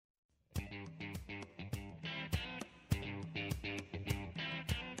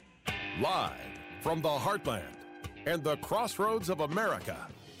Live from the heartland and the crossroads of America,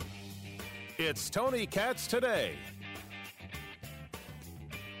 it's Tony Katz Today.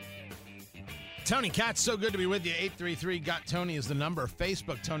 Tony Katz, so good to be with you. 833 Got Tony is the number.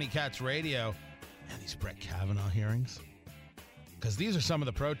 Facebook, Tony Katz Radio. Man, these Brett Kavanaugh hearings. Because these are some of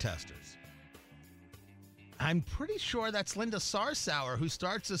the protesters. I'm pretty sure that's Linda Sarsour who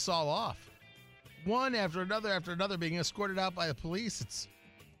starts this all off. One after another being escorted out by the police.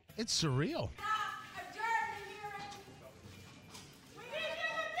 It's surreal.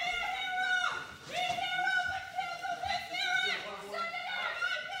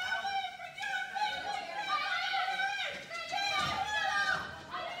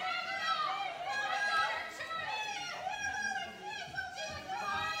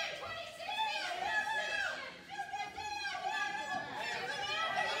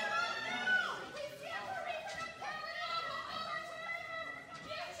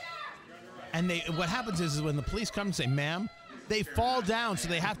 And what happens is when the police come and say, ma'am, they fall down, so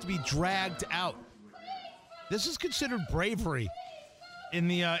they have to be dragged out. This is considered bravery in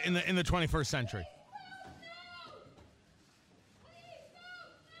the 21st century.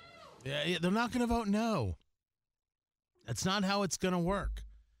 Yeah, they're not going to vote no. That's not how it's going to work.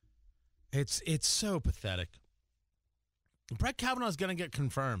 It's so pathetic. Brett Kavanaugh is going to get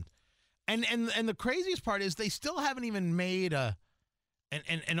confirmed, and the craziest part is they still haven't even made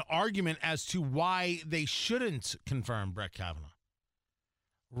an argument as to why they shouldn't confirm Brett Kavanaugh.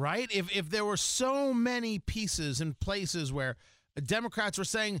 Right? If there were so many pieces and places where Democrats were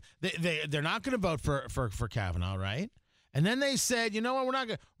saying they're not going to vote for Kavanaugh, right? And then they said, you know what, we're not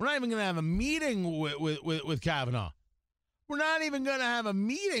even going to have a meeting with Kavanaugh. We're not even going to have a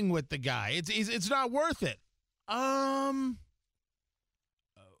meeting with the guy. It's not worth it.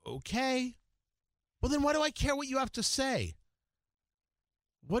 Okay. Well, then why do I care what you have to say?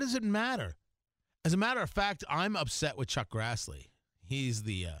 What does it matter? As a matter of fact, I'm upset with Chuck Grassley. He's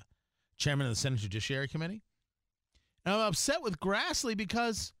the chairman of the Senate Judiciary Committee. And I'm upset with Grassley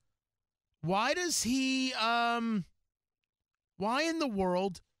because why does he, why in the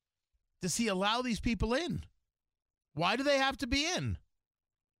world does he allow these people in? Why do they have to be in?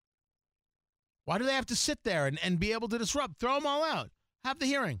 Why do they have to sit there and be able to disrupt? Throw them all out. Have the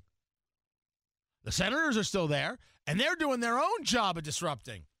hearing. The senators are still there, and they're doing their own job of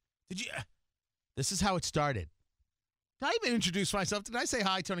disrupting. This is how it started. Did I even introduce myself? Did I say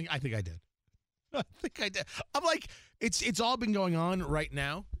hi, Tony? I think I did. I'm like, it's all been going on right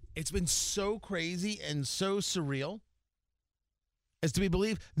now. It's been so crazy and so surreal as to be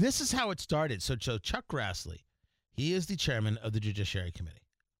believed. This is how it started. So Chuck Grassley, he is the chairman of the Judiciary Committee,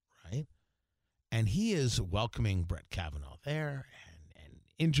 right? And he is welcoming Brett Kavanaugh there and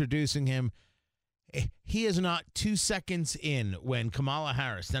introducing him. He is not 2 seconds in when Kamala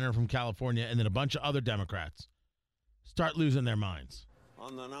Harris, senator from California, and then a bunch of other Democrats start losing their minds.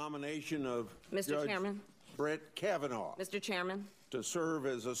 On the nomination of Mr. Chairman. Brett Kavanaugh. Mr. Chairman. To serve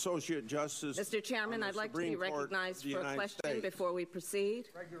as Associate Justice. Mr. Chairman, I'd like to be recognized for a question before we proceed.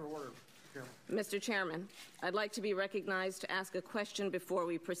 Regular order, Chairman. Mr. Chairman, I'd like to be recognized to ask a question before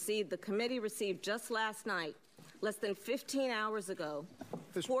we proceed. The committee received just last night, less than 15 hours ago,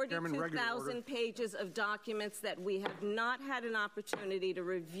 42,000 pages of documents that we have not had an opportunity to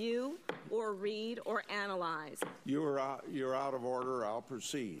review or read or analyze. You're out of order. I'll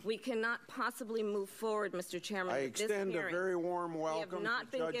proceed. We cannot possibly move forward, Mr. Chairman. I extend a very warm welcome to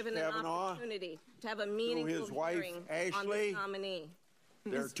Judge Kavanaugh. We have not been given an opportunity to have a meaningful hearing on this nominee.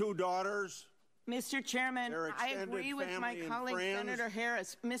 Their two daughters. Mr. Chairman, I agree with my colleague, Senator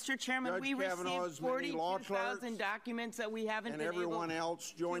Harris. Mr. Chairman, Judge we received 42,000 documents that we haven't been able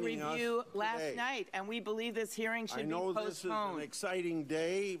to review last night, and we believe this hearing should be postponed. I know this is an exciting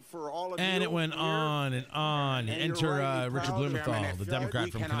day for all of you. And it went on and on. Enter Richard Blumenthal, the Democrat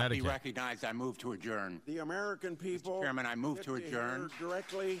from Connecticut. Be recognized. I move to adjourn. The American people. Mr. Chairman, I move to adjourn.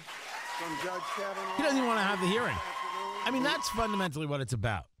 Directly from Judge Kavanaugh. He doesn't even want to have the hearing. I mean, that's fundamentally what it's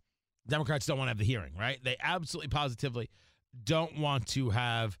about. Democrats don't want to have the hearing, right? They absolutely positively don't want to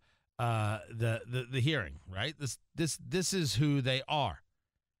have the hearing, right? This is who they are.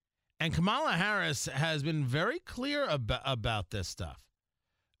 And Kamala Harris has been very clear about this stuff.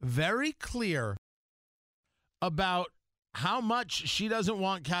 Very clear about how much she doesn't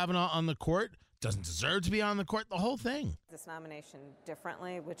want Kavanaugh on the court, doesn't deserve to be on the court, the whole thing. This nomination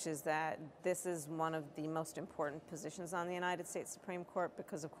differently, which is that this is one of the most important positions on the United States Supreme Court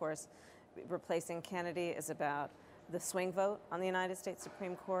because, of course, replacing Kennedy is about the swing vote on the United States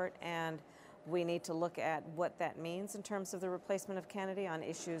Supreme Court. And We need to look at what that means in terms of the replacement of Kennedy on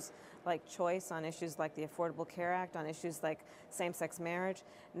issues like choice, on issues like the Affordable Care Act, on issues like same-sex marriage,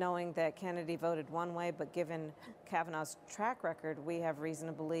 knowing that Kennedy voted one way, but given Kavanaugh's track record, we have reason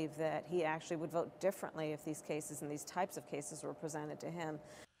to believe that he actually would vote differently if these cases and these types of cases were presented to him.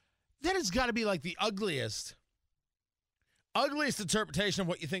 That has got to be like the ugliest interpretation of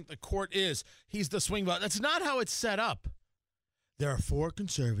what you think the court is. He's the swing vote. That's not how it's set up. There are 4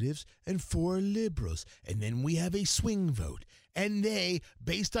 conservatives and 4 liberals, and then we have a swing vote. And they,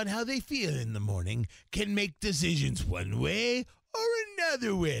 based on how they feel in the morning, can make decisions one way or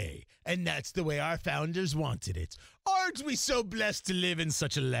another way. And that's the way our founders wanted it. Aren't we so blessed to live in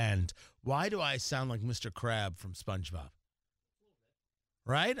such a land? Why do I sound like Mr. Crab from SpongeBob?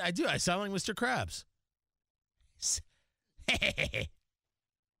 Right? I do. I sound like Mr. Krabs. I'm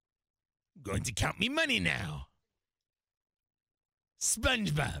going to count me money now.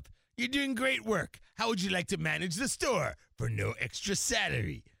 SpongeBob, you're doing great work. How would you like to manage the store for no extra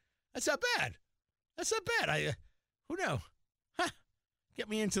salary? That's not bad. That's not bad. Who knows? Huh. Get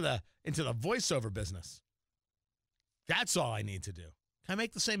me into the voiceover business. That's all I need to do. Can I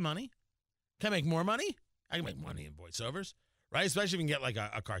make the same money? Can I make more money? I can make money in voiceovers, right? Especially if you can get like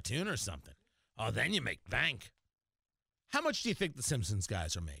a cartoon or something. Oh, then you make bank. How much do you think the Simpsons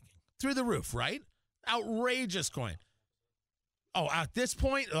guys are making? Through the roof, right? Outrageous coin. Oh, at this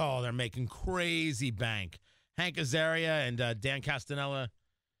point, they're making crazy bank. Hank Azaria and Dan Castanella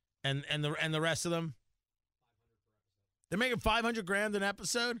and the rest of them. They're making $500,000 an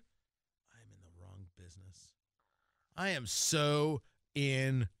episode. I'm in the wrong business. I am so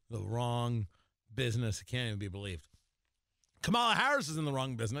in the wrong business. It can't even be believed. Kamala Harris is in the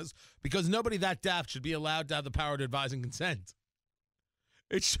wrong business because nobody that daft should be allowed to have the power to advise and consent.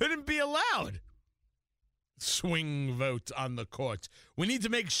 It shouldn't be allowed. Swing vote on the court. We need to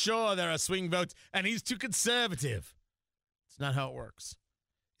make sure there are swing votes, and he's too conservative. It's not how it works.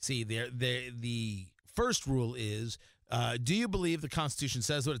 See, the first rule is, do you believe the Constitution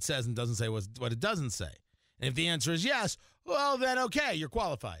says what it says and doesn't say what it doesn't say? And if the answer is yes, well, then okay, you're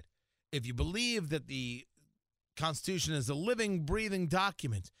qualified. If you believe that the Constitution is a living, breathing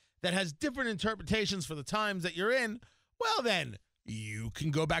document that has different interpretations for the times that you're in, well, then you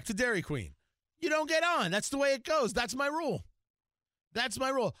can go back to Dairy Queen. You don't get on. That's the way it goes. That's my rule. That's my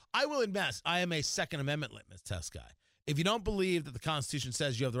rule. I will invest. I am a Second Amendment litmus test guy. If you don't believe that the Constitution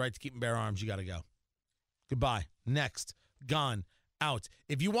says you have the right to keep and bear arms, you got to go. Goodbye. Next. Gone. Out.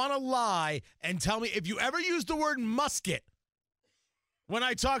 If you want to lie and tell me, if you ever use the word musket when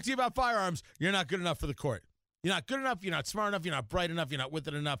I talk to you about firearms, you're not good enough for the court. You're not good enough. You're not smart enough. You're not bright enough. You're not with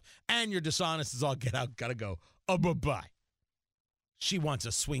it enough. And you're dishonest as all get out. Got to go. Bye-bye. She wants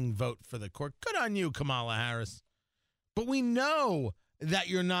a swing vote for the court. Good on you, Kamala Harris. But we know that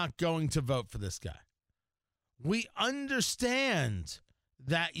you're not going to vote for this guy. We understand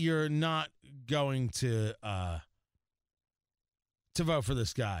that you're not going to vote for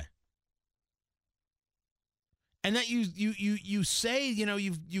this guy. And that you say,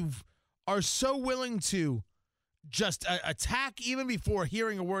 you are so willing to just attack even before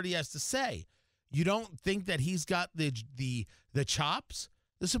hearing a word he has to say. You don't think that he's got the chops?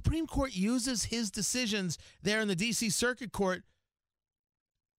 The Supreme Court uses his decisions there in the D.C. Circuit Court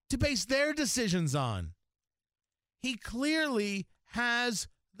to base their decisions on. He clearly has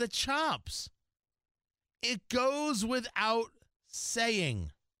the chops. It goes without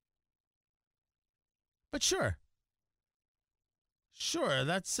saying. But sure,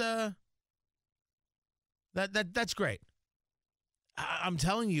 that's that's great. I'm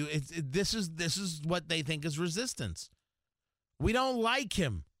telling you, this is what they think is resistance. We don't like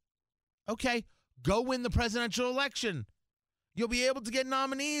him. Okay, go win the presidential election. You'll be able to get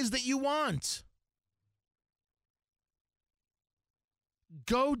nominees that you want.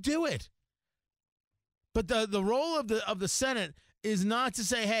 Go do it. But the role of the Senate is not to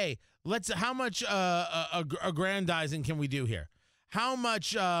say, hey, how much aggrandizing can we do here? How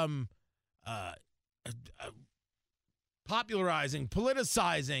much popularizing,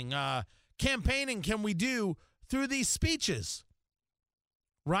 politicizing, campaigning can we do through these speeches?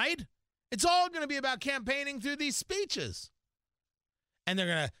 Right? It's all going to be about campaigning through these speeches. And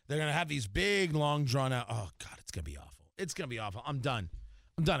they're gonna have these big, long, drawn out. Oh God, it's gonna be awful. It's gonna be awful. I'm done.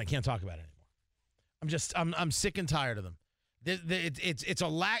 I can't talk about it anymore. I'm sick and tired of them.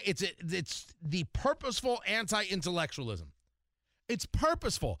 It's the purposeful anti-intellectualism. It's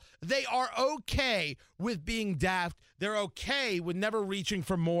purposeful. They are okay with being daft. They're okay with never reaching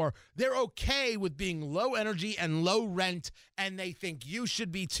for more. They're okay with being low energy and low rent, and they think you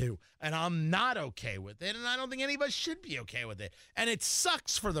should be too. And I'm not okay with it, and I don't think any of us should be okay with it. And it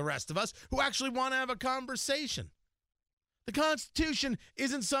sucks for the rest of us who actually want to have a conversation. The Constitution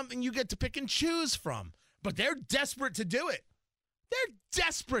isn't something you get to pick and choose from, but they're desperate to do it. They're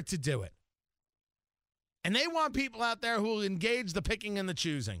desperate to do it. And they want people out there who will engage the picking and the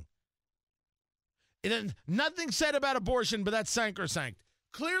choosing. And nothing said about abortion, but that's sacrosanct.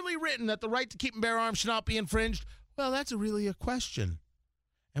 Clearly written that the right to keep and bear arms should not be infringed. Well, that's really a question.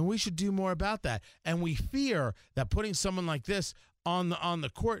 And we should do more about that. And we fear that putting someone like this on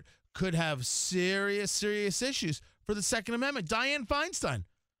the court could have serious issues for the Second Amendment. Dianne Feinstein.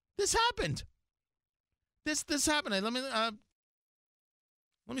 This happened. This happened. Let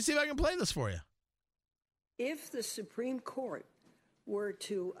me see if I can play this for you. If the Supreme Court were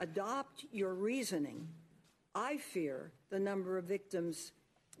to adopt your reasoning, I fear the number of victims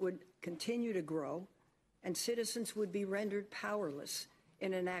would continue to grow and citizens would be rendered powerless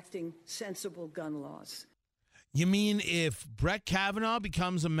in enacting sensible gun laws. You mean if Brett Kavanaugh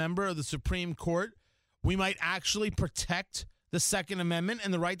becomes a member of the Supreme Court, we might actually protect the Second Amendment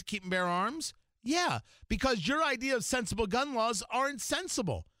and the right to keep and bear arms? Yeah, because your idea of sensible gun laws aren't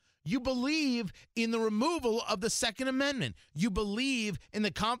sensible. You believe in the removal of the Second Amendment. You believe in the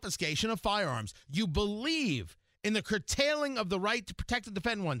confiscation of firearms. You believe in the curtailing of the right to protect and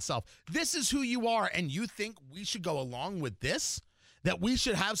defend oneself. This is who you are, and you think we should go along with this? That we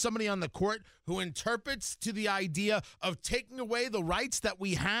should have somebody on the court who interprets to the idea of taking away the rights that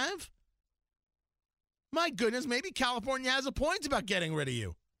we have? My goodness, maybe California has a point about getting rid of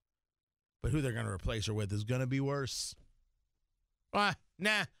you. But who they're going to replace her with is going to be worse. Nah.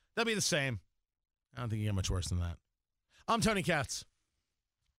 They'll be the same. I don't think you get much worse than that. I'm Tony Katz.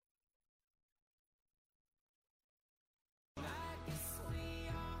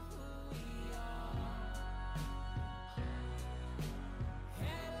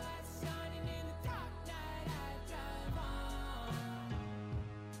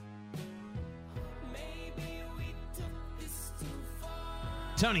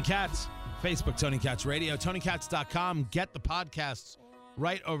 Tony Katz, Facebook, Tony Katz Radio, TonyKatz.com. Get the podcasts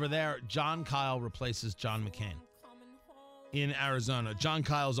right over there. John Kyle replaces John McCain in Arizona. John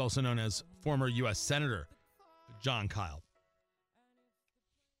Kyle is also known as former U.S. Senator John Kyle.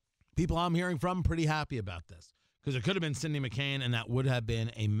 People I'm hearing from pretty happy about this because it could have been Cindy McCain, and that would have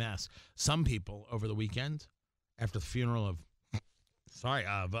been a mess. Some people over the weekend, after the funeral of Senator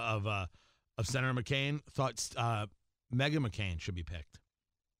McCain, thought Meghan McCain should be picked.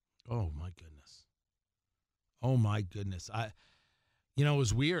 Oh my goodness. It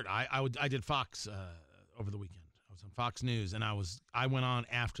was weird. I did Fox over the weekend. I was on Fox News, and I went on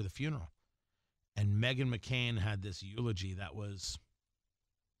after the funeral, and Meghan McCain had this eulogy that was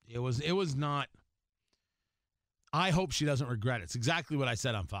not. I hope she doesn't regret it. It's exactly what I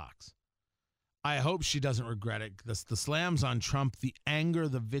said on Fox. I hope she doesn't regret it. The slams on Trump, the anger,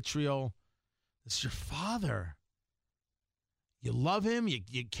 the vitriol. This is your father. You love him. You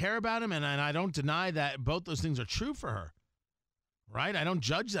care about him, and I don't deny that both those things are true for her. Right? I don't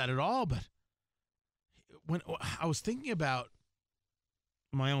judge that at all, but when I was thinking about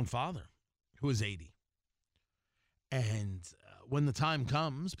my own father, who is 80, and when the time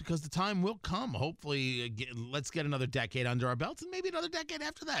comes, because the time will come, hopefully, let's get another decade under our belts, and maybe another decade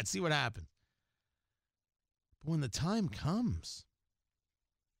after that, see what happens. But when the time comes,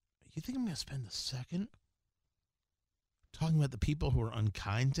 you think I'm going to spend a second talking about the people who are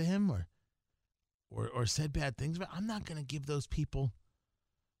unkind to him or said bad things, but I'm not going to give those people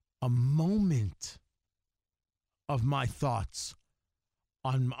a moment of my thoughts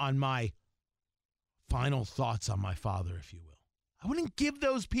on my final thoughts on my father, if you will. I wouldn't give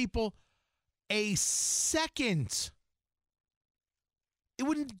those people a second. It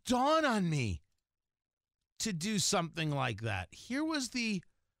wouldn't dawn on me to do something like that. Here was the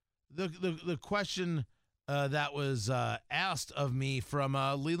question that was asked of me from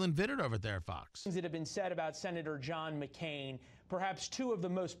Leland Vittert over there at Fox. Things that have been said about Senator John McCain, perhaps two of the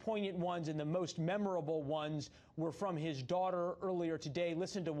most poignant ones and the most memorable ones were from his daughter earlier today.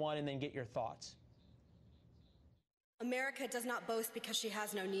 Listen to one and then get your thoughts. America does not boast because she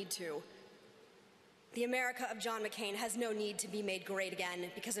has no need to. The America of John McCain has no need to be made great again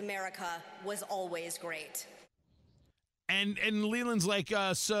because America was always great. And Leland's like,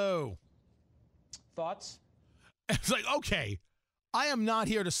 so... Thoughts? It's like, okay, I am not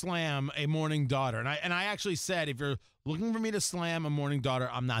here to slam a mourning daughter. And I actually said, if you're looking for me to slam a mourning daughter,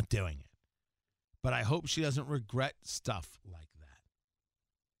 I'm not doing it. But I hope she doesn't regret stuff like that.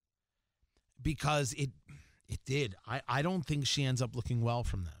 because it did. I don't think she ends up looking well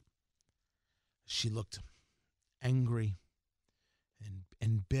from that. She looked angry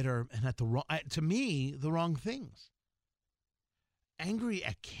and bitter, and at the wrong, to me, the wrong things. Angry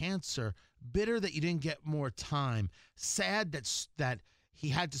at cancer, bitter that you didn't get more time, sad that he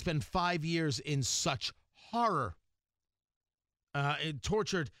had to spend 5 years in such horror,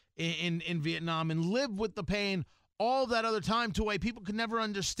 tortured in Vietnam, and live with the pain all that other time to a way people could never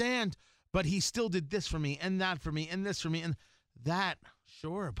understand. But he still did this for me, and that for me, and this for me, and that.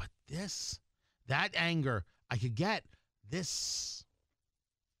 Sure, but this, that anger I could get. This,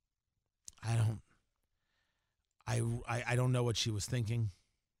 I don't know what she was thinking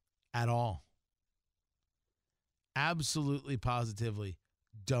at all. Absolutely, positively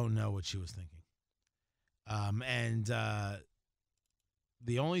don't know what she was thinking. And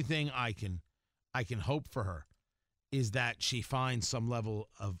the only thing I can hope for her is that she finds some level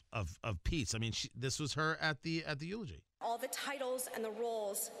of peace. I mean, this was her at the eulogy. All the titles and the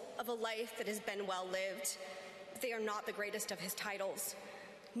roles of a life that has been well lived, they are not the greatest of his titles,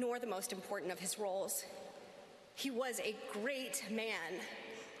 nor the most important of his roles. He was a great man.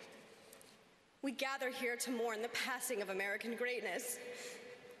 We gather here to mourn the passing of American greatness.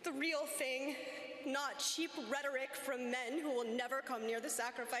 The real thing, not cheap rhetoric from men who will never come near the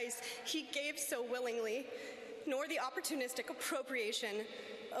sacrifice he gave so willingly, nor the opportunistic appropriation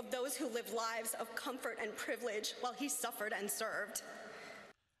of those who lived lives of comfort and privilege while he suffered and served.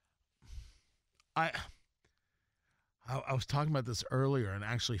 I was talking about this earlier and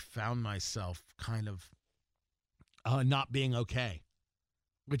actually found myself kind of not being okay,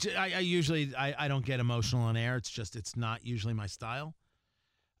 which I usually don't get emotional on air. It's not usually my style.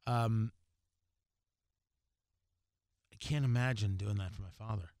 I can't imagine doing that for my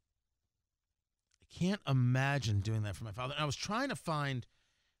father. I can't imagine doing that for my father. And I was trying to find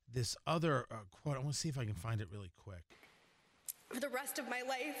this other quote. I want to see if I can find it really quick. For the rest of my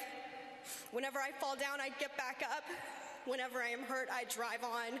life, whenever I fall down, I get back up. Whenever I am hurt, I drive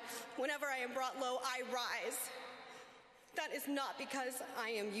on. Whenever I am brought low, I rise. That is not because I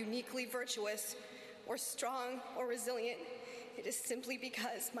am uniquely virtuous or strong or resilient. It is simply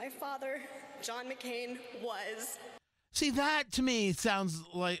because my father, John McCain, was. See, that to me sounds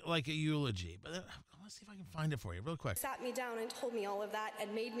like a eulogy, but let's see if I can find it for you real quick. Sat me down and told me all of that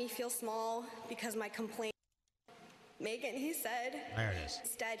and made me feel small because my complaint. Megan, he said. There it is.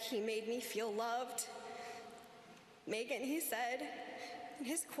 Instead, he made me feel loved. Megan, he said, in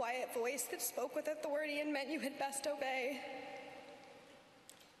his quiet voice that spoke with authority and meant you had best obey.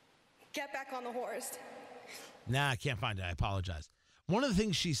 Get back on the horse. Nah, I can't find it. I apologize. One of the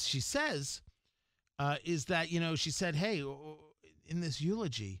things she says is that, she said, hey, in this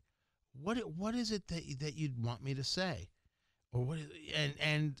eulogy, what is it that you'd want me to say? Or what?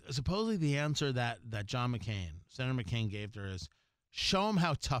 And supposedly the answer that John McCain, Senator McCain gave to her is, show him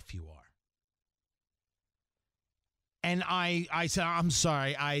how tough you are. And I said, I'm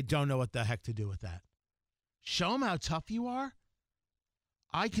sorry, I don't know what the heck to do with that. Show him how tough you are?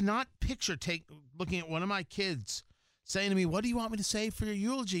 I cannot picture looking at one of my kids saying to me, what do you want me to say for your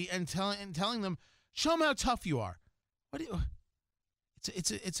eulogy? And telling them, show him how tough you are.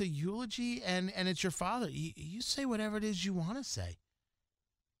 It's a eulogy and it's your father. You say whatever it is you want to say.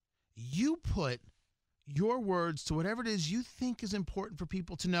 You put your words to whatever it is you think is important for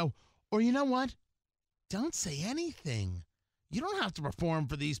people to know. Or you know what? Don't say anything. You don't have to perform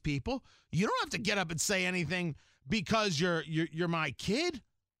for these people. You don't have to get up and say anything because you're my kid.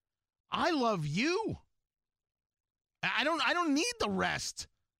 I love you. I don't need the rest.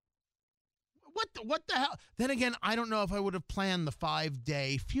 What the hell? Then again, I don't know if I would have planned the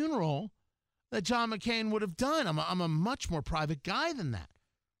 5-day funeral that John McCain would have done. I'm a much more private guy than that.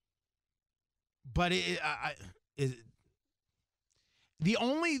 But the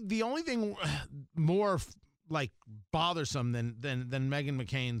only thing more like bothersome than Meghan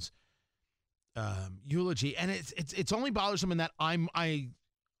McCain's eulogy, and it's only bothersome in that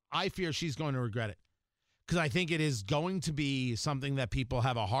I fear she's going to regret it. Because I think it is going to be something that people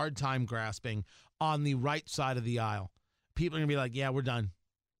have a hard time grasping on the right side of the aisle. People are going to be like, yeah, we're done.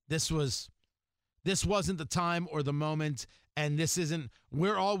 This wasn't the time or the moment, and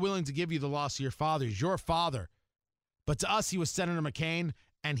we're all willing to give you the loss of your father. He's your father. But to us, he was Senator McCain,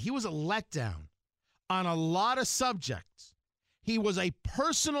 and he was a letdown on a lot of subjects. He was a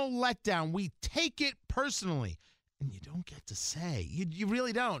personal letdown. We take it personally. And you don't get to say. You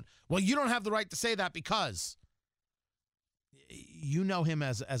really don't. Well, you don't have the right to say that because you know him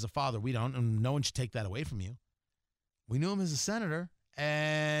as a father. We don't, and no one should take that away from you. We knew him as a senator,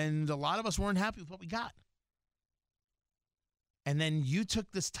 and a lot of us weren't happy with what we got. And then you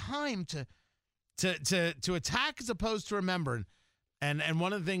took this time to To attack as opposed to remember. And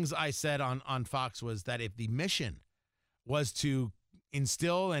one of the things I said on Fox was that if the mission was to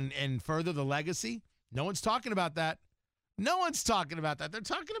instill and further the legacy, no one's talking about that. No one's talking about that. They're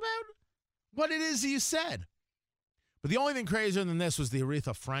talking about what it is you said. But the only thing crazier than this was the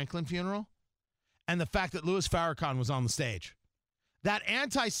Aretha Franklin funeral and the fact that Louis Farrakhan was on the stage. That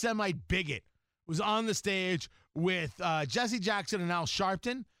anti-Semite bigot was on the stage with Jesse Jackson and Al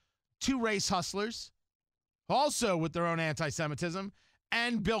Sharpton, two race hustlers, also with their own anti-Semitism,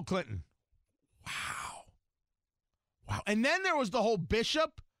 and Bill Clinton. Wow. And then there was the whole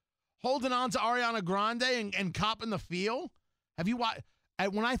Bishop holding on to Ariana Grande and copping the feel. Have you watched?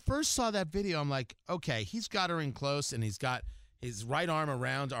 When I first saw that video, I'm like, okay, he's got her in close, and he's got his right arm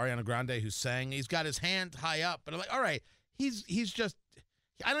around Ariana Grande, who's sang. He's got his hand high up. But I'm like, all right, he's just,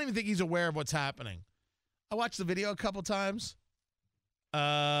 I don't even think he's aware of what's happening. I watched the video a couple times. Maybe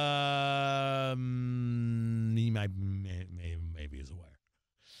he's aware.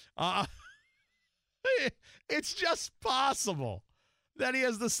 It's just possible that he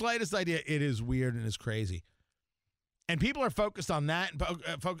has the slightest idea. It is weird and it's crazy. And people are focused on that.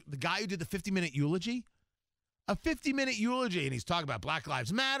 The guy who did the 50-minute eulogy, a 50-minute eulogy, and he's talking about Black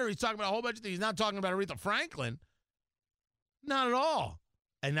Lives Matter. He's talking about a whole bunch of things. He's not talking about Aretha Franklin. Not at all.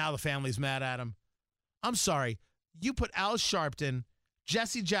 And now the family's mad at him. I'm sorry. You put Al Sharpton,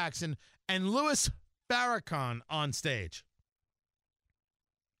 Jesse Jackson, and Louis Farrakhan on stage.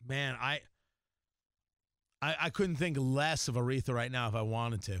 Man, I couldn't think less of Aretha right now if I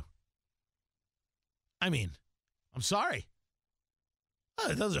wanted to. I mean, I'm sorry.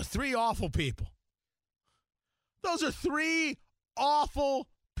 Those are three awful people. Those are three awful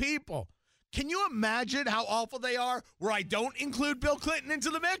people. Can you imagine how awful they are where I don't include Bill Clinton into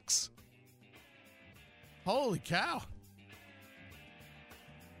the mix? Holy cow.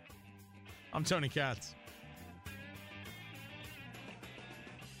 I'm Tony Katz.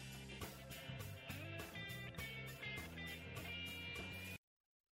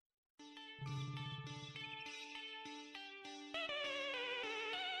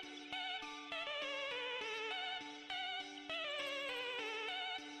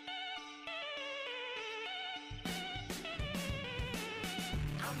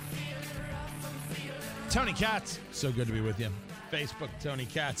 Tony Katz, so good to be with you. Facebook, Tony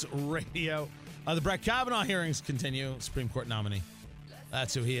Katz Radio. The Brett Kavanaugh hearings continue. Supreme Court nominee.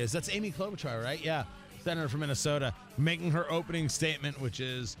 That's who he is. That's Amy Klobuchar, right? Yeah. Senator from Minnesota, making her opening statement, which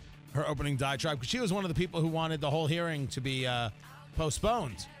is her opening diatribe. Because she was one of the people who wanted the whole hearing to be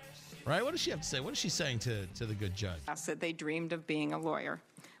postponed. Right? What does she have to say? What is she saying to the good judge? I said they dreamed of being a lawyer.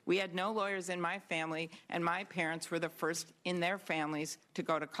 We had no lawyers in my family, and my parents were the first in their families to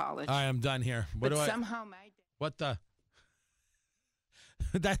go to college. All right, I'm done here. But somehow my dad... What the?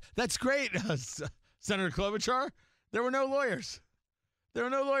 That's great, Senator Klobuchar. There were no lawyers. There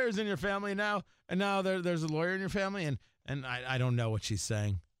were no lawyers in your family now, and now there's a lawyer in your family, and I don't know what she's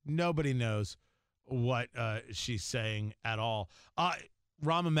saying. Nobody knows what she's saying at all.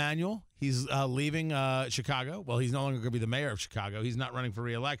 Rahm Emanuel, he's leaving Chicago. Well, he's no longer going to be the mayor of Chicago. He's not running for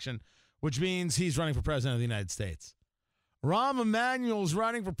re-election, which means he's running for president of the United States. Rahm Emanuel's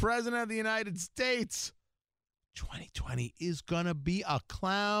running for president of the United States. 2020 is going to be a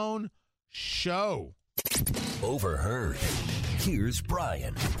clown show. Overheard. Here's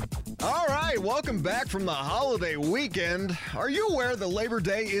Brian. All right, welcome back from the holiday weekend. Are you aware that Labor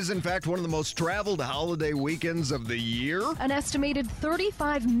Day is, in fact, one of the most traveled holiday weekends of the year? An estimated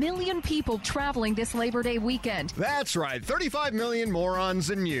 35 million people traveling this Labor Day weekend. That's right, 35 million morons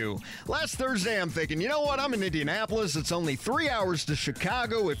than you. Last Thursday, I'm thinking, you know what? I'm in Indianapolis. It's only 3 hours to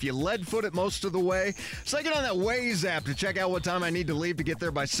Chicago if you lead foot it most of the way. So I get on that Waze app to check out what time I need to leave to get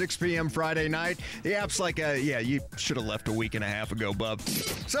there by 6 p.m. Friday night. The app's like, yeah, you should have left a week and a half ago, bub.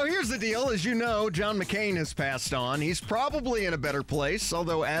 So here's the deal. As you know, John McCain has passed on. He's probably in a better place,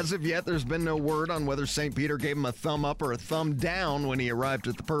 although as of yet, there's been no word on whether St. Peter gave him a thumb up or a thumb down when he arrived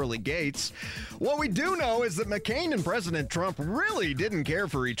at the pearly gates. What we do know is that McCain and President Trump really didn't care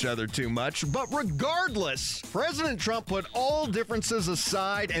for each other too much, but regardless, President Trump put all differences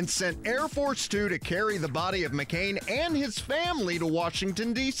aside and sent Air Force Two to carry the body of McCain and his family to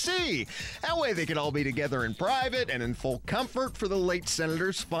Washington, D.C. That way they could all be together in private and in full comfort for the late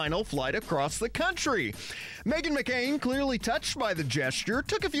senator's final flight across the country. Meghan McCain, clearly touched by the gesture,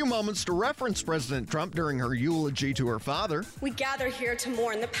 took a few moments to reference President Trump during her eulogy to her father. We gather here to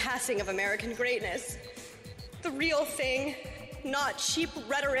mourn the passing of American greatness. The real thing, not cheap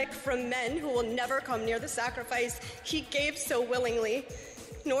rhetoric from men who will never come near the sacrifice he gave so willingly,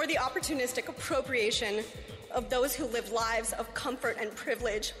 nor the opportunistic appropriation of those who lived lives of comfort and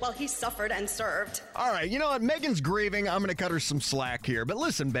privilege while he suffered and served. All right, you know what? Megan's grieving. I'm going to cut her some slack here. But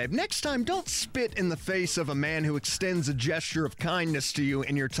listen, babe, next time, don't spit in the face of a man who extends a gesture of kindness to you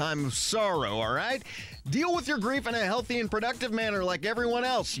in your time of sorrow, all right? Deal with your grief in a healthy and productive manner like everyone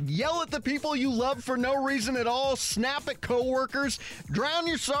else. Yell at the people you love for no reason at all. Snap at coworkers. Drown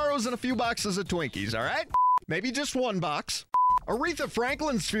your sorrows in a few boxes of Twinkies, all right? Maybe just one box. Aretha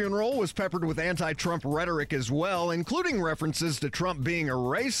Franklin's funeral was peppered with anti-Trump rhetoric as well, including references to Trump being a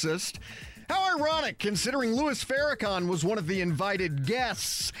racist. How ironic, considering Louis Farrakhan was one of the invited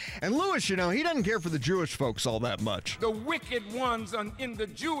guests. And Louis, you know, he doesn't care for the Jewish folks all that much. The wicked ones in the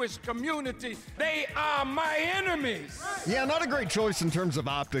Jewish community, they are my enemies. Yeah, not a great choice in terms of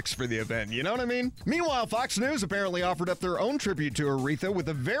optics for the event, you know what I mean? Meanwhile, Fox News apparently offered up their own tribute to Aretha with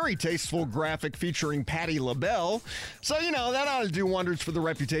a very tasteful graphic featuring Patti LaBelle. So, you know, that ought to do wonders for the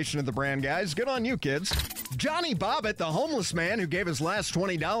reputation of the brand, guys. Good on you, kids. Johnny Bobbitt, the homeless man who gave his last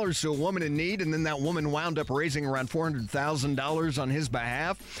 $20 to a woman in need, and then that woman wound up raising around $400,000 on his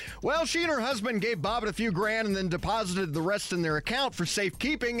behalf. Well, she and her husband gave Bobbitt a few grand and then deposited the rest in their account for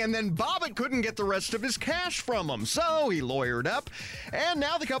safekeeping, and then Bobbitt couldn't get the rest of his cash from him, so he lawyered up, and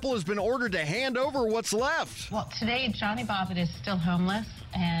now the couple has been ordered to hand over what's left. Well, today, Johnny Bobbitt is still homeless,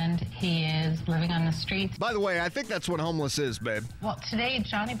 and he is living on the streets. By the way, I think that's what homeless is, babe. Well, today,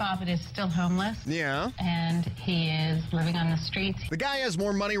 Johnny Bobbitt is still homeless. Yeah. And he is living on the streets. The guy has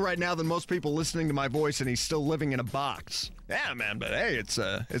more money right now than most people listening to my voice, and he's still living in a box. Yeah, man, but hey, it's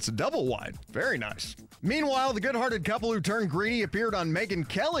a double wide. Very nice. Meanwhile, the good-hearted couple who turned greedy appeared on Megyn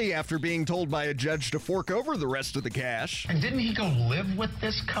Kelly after being told by a judge to fork over the rest of the cash. And didn't he go live with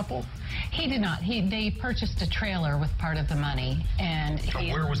this couple? He did not. They purchased a trailer with part of the money, and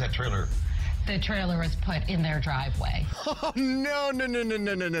where was that trailer? The trailer was put in their driveway. Oh, no.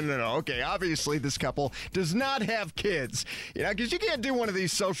 Okay, obviously this couple does not have kids. You know, because you can't do one of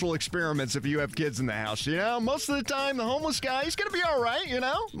these social experiments if you have kids in the house, you know? Most of the time, the homeless guy, he's going to be all right, you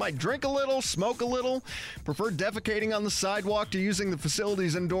know? Might drink a little, smoke a little, prefer defecating on the sidewalk to using the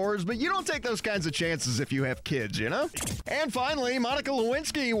facilities indoors, but you don't take those kinds of chances if you have kids, you know? And finally, Monica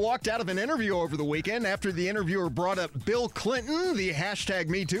Lewinsky walked out of an interview over the weekend after the interviewer brought up Bill Clinton, the hashtag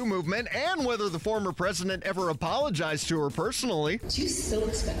 #MeToo movement, and whether the former president ever apologized to her personally. Do you still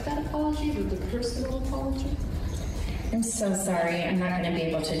expect that apology, the personal apology? I'm so sorry. I'm not going to be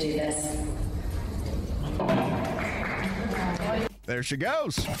able to do this. There she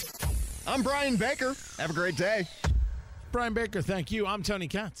goes. I'm Brian Baker. Have a great day. Brian Baker, thank you. I'm Tony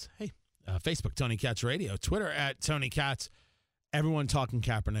Katz. Hey, Facebook, Tony Katz Radio. Twitter, @Tony Katz. Everyone talking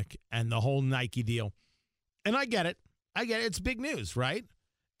Kaepernick and the whole Nike deal. And I get it. It's big news, right?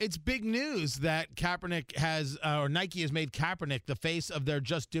 It's big news that Kaepernick or Nike has made Kaepernick the face of their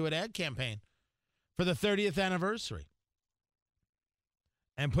Just Do It ad campaign for the 30th anniversary.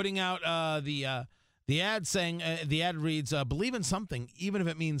 And putting out the ad saying, the ad reads, believe in something, even if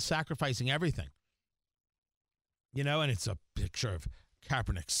it means sacrificing everything. You know, and it's a picture of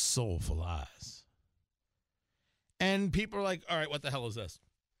Kaepernick's soulful eyes. And people are like, all right, what the hell is this?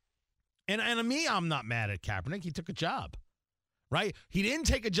 And me, I'm not mad at Kaepernick. He took a job. Right? He didn't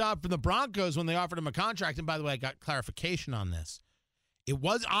take a job from the Broncos when they offered him a contract. And by the way, I got clarification on this.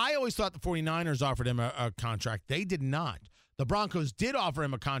 I always thought the 49ers offered him a contract. They did not. The Broncos did offer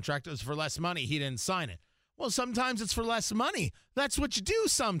him a contract. It was for less money. He didn't sign it. Well, sometimes it's for less money. That's what you do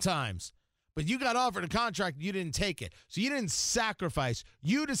sometimes. But you got offered a contract. You didn't take it. So you didn't sacrifice.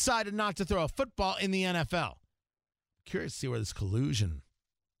 You decided not to throw a football in the NFL. Curious to see where this collusion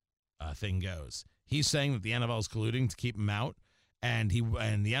thing goes. He's saying that the NFL is colluding to keep him out. And the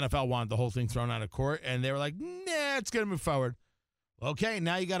NFL wanted the whole thing thrown out of court, and they were like, nah, it's going to move forward. Okay,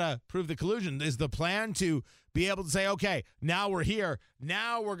 now you got to prove the collusion. Is the plan to be able to say, okay, now we're here.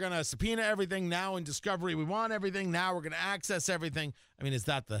 Now we're going to subpoena everything. Now in discovery, we want everything. Now we're going to access everything. I mean, is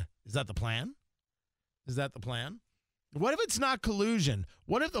that the plan? Is that the plan? What if it's not collusion?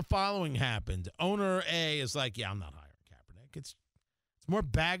 What if the following happened? Owner A is like, yeah, I'm not hiring Kaepernick. It's more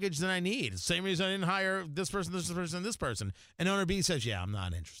baggage than I need. It's the same reason I didn't hire this person, this person, and this person. And owner B says, yeah, I'm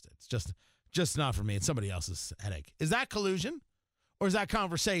not interested. It's just not for me. It's somebody else's headache. Is that collusion or is that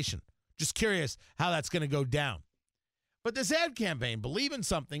conversation? Just curious how that's going to go down. But this ad campaign, believe in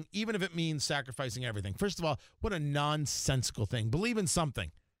something, even if it means sacrificing everything. First of all, what a nonsensical thing. Believe in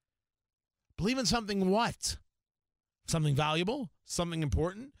something. Believe in something what? Something valuable? Something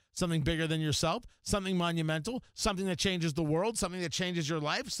important? Something bigger than yourself, something monumental, something that changes the world, something that changes your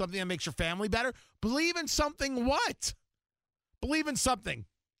life, something that makes your family better. Believe in something what? Believe in something.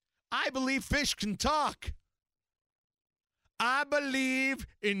 I believe fish can talk. I believe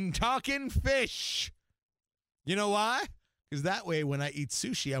in talking fish. You know why? Because that way, when I eat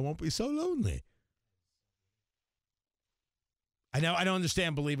sushi, I won't be so lonely. I don't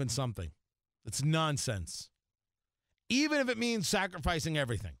understand believing something. It's nonsense. Even if it means sacrificing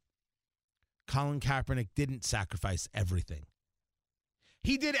everything. Colin Kaepernick didn't sacrifice everything.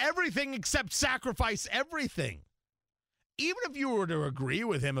 He did everything except sacrifice everything. Even if you were to agree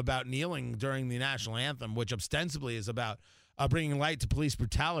with him about kneeling during the national anthem, which ostensibly is about bringing light to police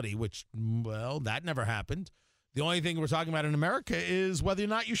brutality, which, well, that never happened. The only thing we're talking about in America is whether or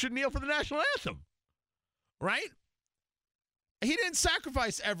not you should kneel for the national anthem, right? He didn't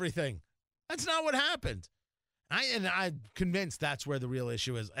sacrifice everything. That's not what happened. I'm convinced that's where the real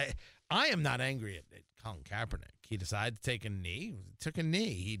issue is. I am not angry at Colin Kaepernick. He decided to take a knee. He took a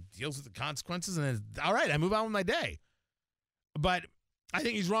knee. He deals with the consequences, and then, all right, I move on with my day. But I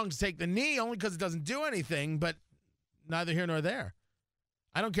think he's wrong to take the knee only because it doesn't do anything, but neither here nor there.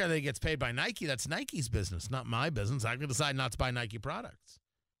 I don't care that he gets paid by Nike. That's Nike's business, not my business. I can decide not to buy Nike products.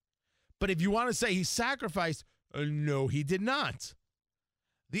 But if you want to say he sacrificed, no, he did not.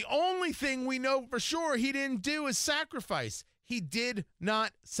 The only thing we know for sure he didn't do is sacrifice. He did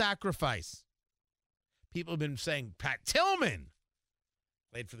not sacrifice. People have been saying, Pat Tillman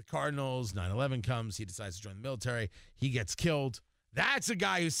played for the Cardinals. 9/11 comes. He decides to join the military. He gets killed. That's a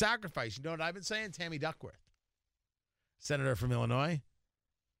guy who sacrificed. You know what I've been saying? Tammy Duckworth, senator from Illinois.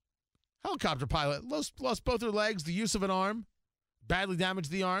 Helicopter pilot, lost both her legs, the use of an arm, badly damaged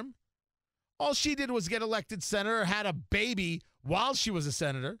the arm. All she did was get elected senator, had a baby while she was a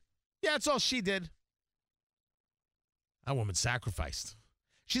senator. Yeah, that's all she did. That woman sacrificed.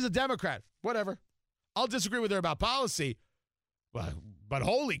 She's a Democrat. Whatever. I'll disagree with her about policy. But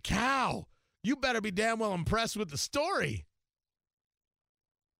holy cow, you better be damn well impressed with the story.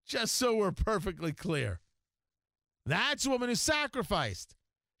 Just so we're perfectly clear. That's a woman who sacrificed.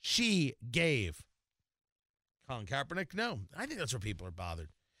 She gave. Colin Kaepernick, no. I think that's where people are bothered.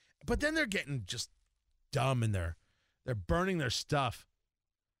 But then they're getting just dumb and they're burning their stuff.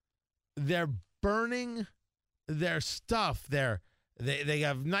 They're burning their stuff. They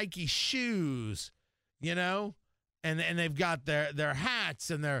have Nike shoes, you know, and they've got their hats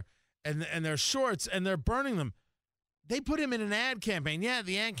and their shorts, and they're burning them. They put him in an ad campaign. Yeah,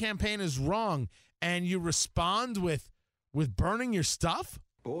 the ad campaign is wrong, and you respond with burning your stuff?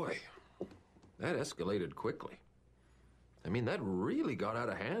 Boy, that escalated quickly. I mean, that really got out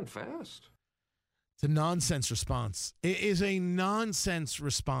of hand fast. It's a nonsense response. It is a nonsense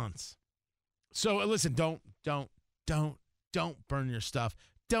response. So listen, don't burn your stuff.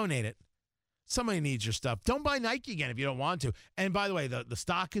 Donate it. Somebody needs your stuff. Don't buy Nike again if you don't want to. And by the way, the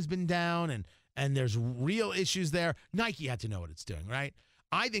stock has been down and there's real issues there. Nike had to know what it's doing, right?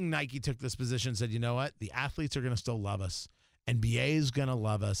 I think Nike took this position and said, you know what? The athletes are going to still love us. NBA is going to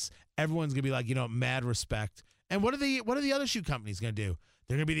love us. Everyone's going to be like, mad respect. And what are the other shoe companies going to do?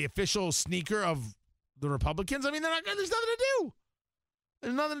 They're going to be the official sneaker of the Republicans? I mean, there's nothing to do.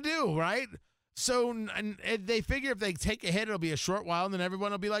 There's nothing to do, right? So and they figure if they take a hit, it'll be a short while, and then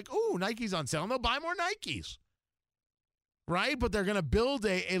everyone will be like, ooh, Nike's on sale, and they'll buy more Nikes, right? But they're going to build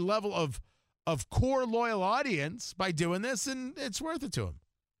a level of core loyal audience by doing this, and it's worth it to them.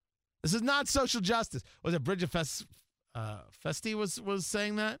 This is not social justice. Was it Bridget Festi was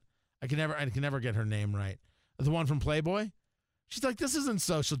saying that? I can never get her name right. The one from Playboy? She's like, this isn't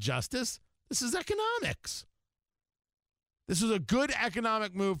social justice. This is economics. This was a good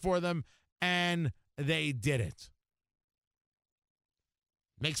economic move for them, and they did it.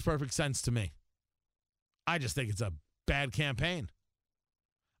 Makes perfect sense to me. I just think it's a bad campaign.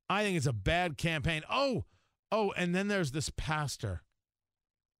 I think it's a bad campaign. Oh, and then there's this pastor.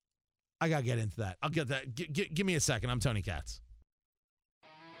 I got to get into that. I'll get that. Give me a second. I'm Tony Katz.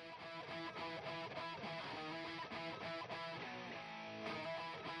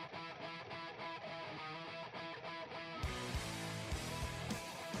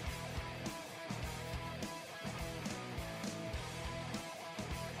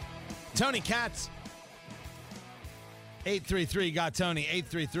 Tony Katz. 833-GOT-TONY,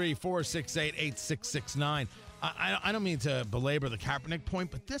 833-468-8669. I don't mean to belabor the Kaepernick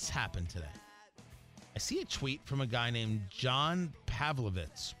point, but this happened today. I see a tweet from a guy named John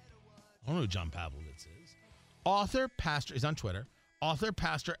Pavlovitz. I don't know who John Pavlovitz is. Author, pastor, he's on Twitter. Author,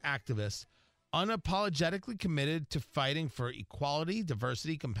 pastor, activist, unapologetically committed to fighting for equality,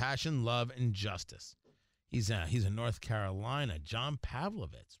 diversity, compassion, love, and justice. He's in North Carolina. John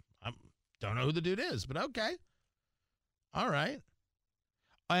Pavlovitz. I don't know who the dude is, but okay. All right.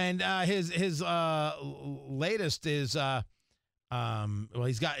 And his latest is well,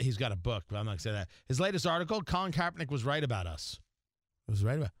 he's got a book, but I'm not gonna say that. His latest article, Colin Kaepernick was right about us. It was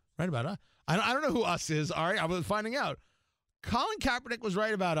right Right about us. I don't know who us is, Ari. I was finding out. Colin Kaepernick was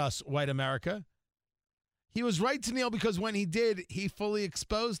right about us, white America. He was right to kneel because when he did, he fully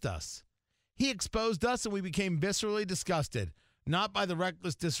exposed us. He exposed us and we became viscerally disgusted, not by the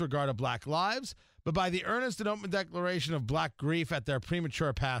reckless disregard of black lives, but by the earnest and open declaration of black grief at their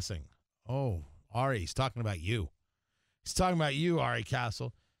premature passing. Oh, Ari, he's talking about you. He's talking about you, Ari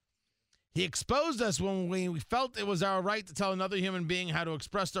Castle. He exposed us when we felt it was our right to tell another human being how to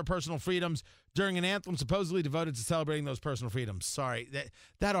express their personal freedoms during an anthem supposedly devoted to celebrating those personal freedoms. Sorry,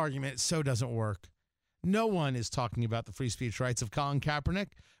 that argument so doesn't work. No one is talking about the free speech rights of Colin Kaepernick,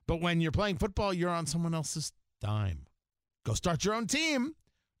 but when you're playing football, you're on someone else's dime. Go start your own team.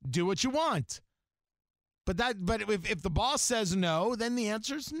 Do what you want. But if the boss says no, then the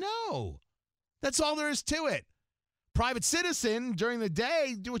answer's no. That's all there is to it. Private citizen, during the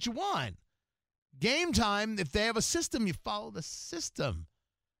day, do what you want. Game time, if they have a system, you follow the system.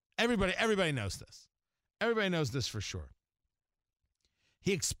 Everybody knows this. Everybody knows this for sure.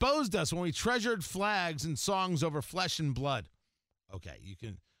 He exposed us when we treasured flags and songs over flesh and blood. Okay, you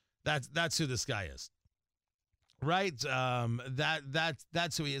can. That's who this guy is, right?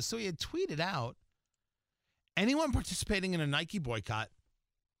 That's who he is. So he had tweeted out, anyone participating in a Nike boycott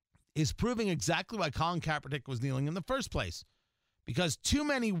is proving exactly why Colin Kaepernick was kneeling in the first place. Because too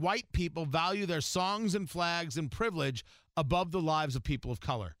many white people value their songs and flags and privilege above the lives of people of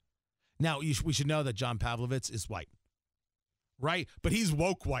color. Now, we should know that John Pavlovitz is white, right? But he's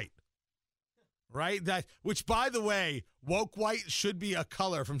woke white, right? Which, by the way, woke white should be a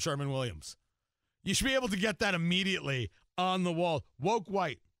color from Sherman-Williams. You should be able to get that immediately on the wall. Woke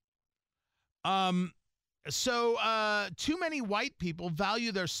white. So too many white people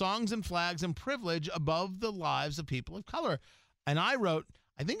value their songs and flags and privilege above the lives of people of color. And I wrote,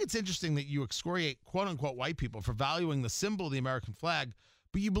 I think it's interesting that you excoriate quote-unquote white people for valuing the symbol of the American flag,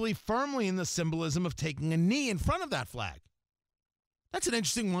 but you believe firmly in the symbolism of taking a knee in front of that flag. That's an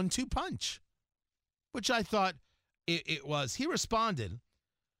interesting 1-2 punch, which I thought it was. He responded,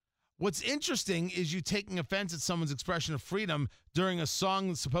 what's interesting is you taking offense at someone's expression of freedom during a song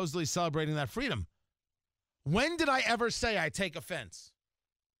that's supposedly celebrating that freedom. When did I ever say I take offense?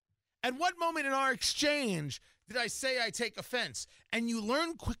 At what moment in our exchange did I say I take offense? And you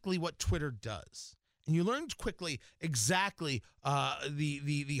learn quickly what Twitter does. And you learn quickly exactly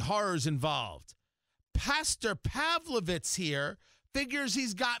the horrors involved. Pastor Pavlovitz here figures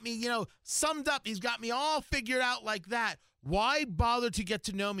he's got me, summed up. He's got me all figured out like that. Why bother to get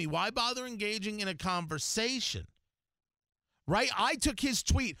to know me? Why bother engaging in a conversation? Right? I took his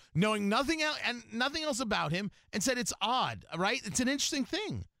tweet knowing nothing else about him and said it's odd, right? It's an interesting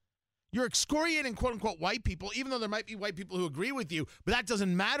thing. You're excoriating quote-unquote white people, even though there might be white people who agree with you, but that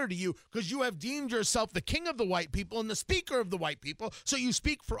doesn't matter to you because you have deemed yourself the king of the white people and the speaker of the white people, so you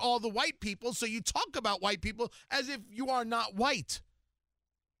speak for all the white people, so you talk about white people as if you are not white.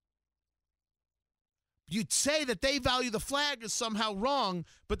 You'd say that they value the flag is somehow wrong,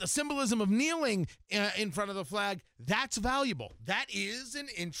 but the symbolism of kneeling in front of the flag, that's valuable. That is an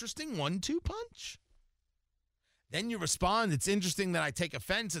interesting 1-2 punch. Then you respond, it's interesting that I take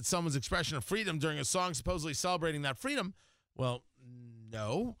offense at someone's expression of freedom during a song supposedly celebrating that freedom. Well,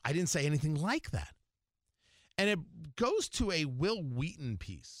 no, I didn't say anything like that. And it goes to a Will Wheaton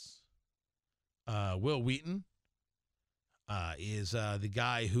piece. Will Wheaton is the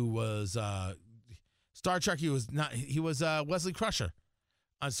guy who was Star Trek. He was Wesley Crusher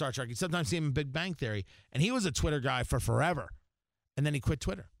on Star Trek. You sometimes see him in Big Bang Theory. And he was a Twitter guy for forever. And then he quit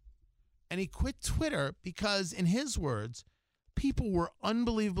Twitter. And he quit Twitter because, in his words, people were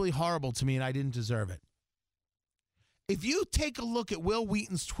unbelievably horrible to me and I didn't deserve it. If you take a look at Will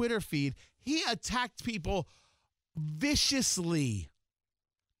Wheaton's Twitter feed, he attacked people viciously,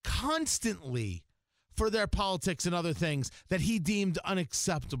 constantly, for their politics and other things that he deemed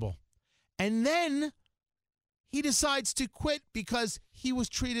unacceptable. And then he decides to quit because he was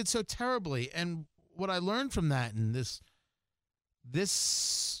treated so terribly. And what I learned from that and this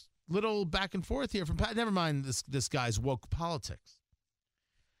little back and forth here from Pat, never mind this guy's woke politics,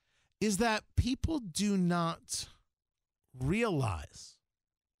 is that people do not realize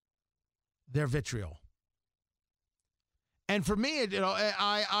their vitriol. And for me,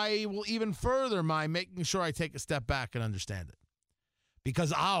 I will even further my making sure I take a step back and understand it.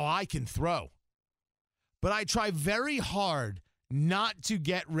 Because, I can throw. But I try very hard not to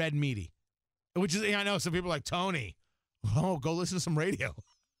get red meaty. Which is, I know some people are like, Tony, go listen to some radio.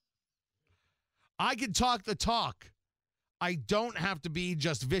 I can talk the talk. I don't have to be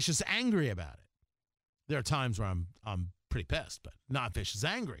just vicious angry about it. There are times where I'm pretty pissed, but not vicious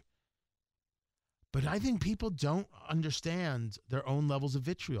angry. But I think people don't understand their own levels of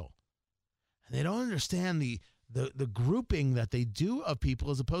vitriol. And they don't understand the grouping that they do of people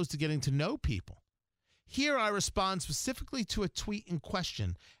as opposed to getting to know people. Here I respond specifically to a tweet in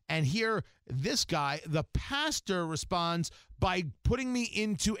question. And here this guy, the pastor, responds by putting me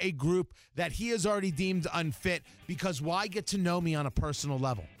into a group that he has already deemed unfit because why get to know me on a personal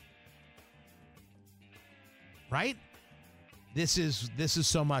level? Right? This is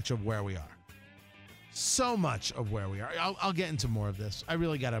so much of where we are. So much of where we are. I'll get into more of this. I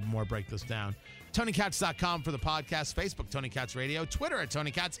really got to more break this down. TonyKatz.com for the podcast. Facebook, Tony Katz Radio. Twitter at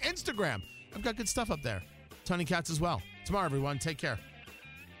Tony Katz. Instagram. I've got good stuff up there. Tony Katz as well. Tomorrow, everyone. Take care.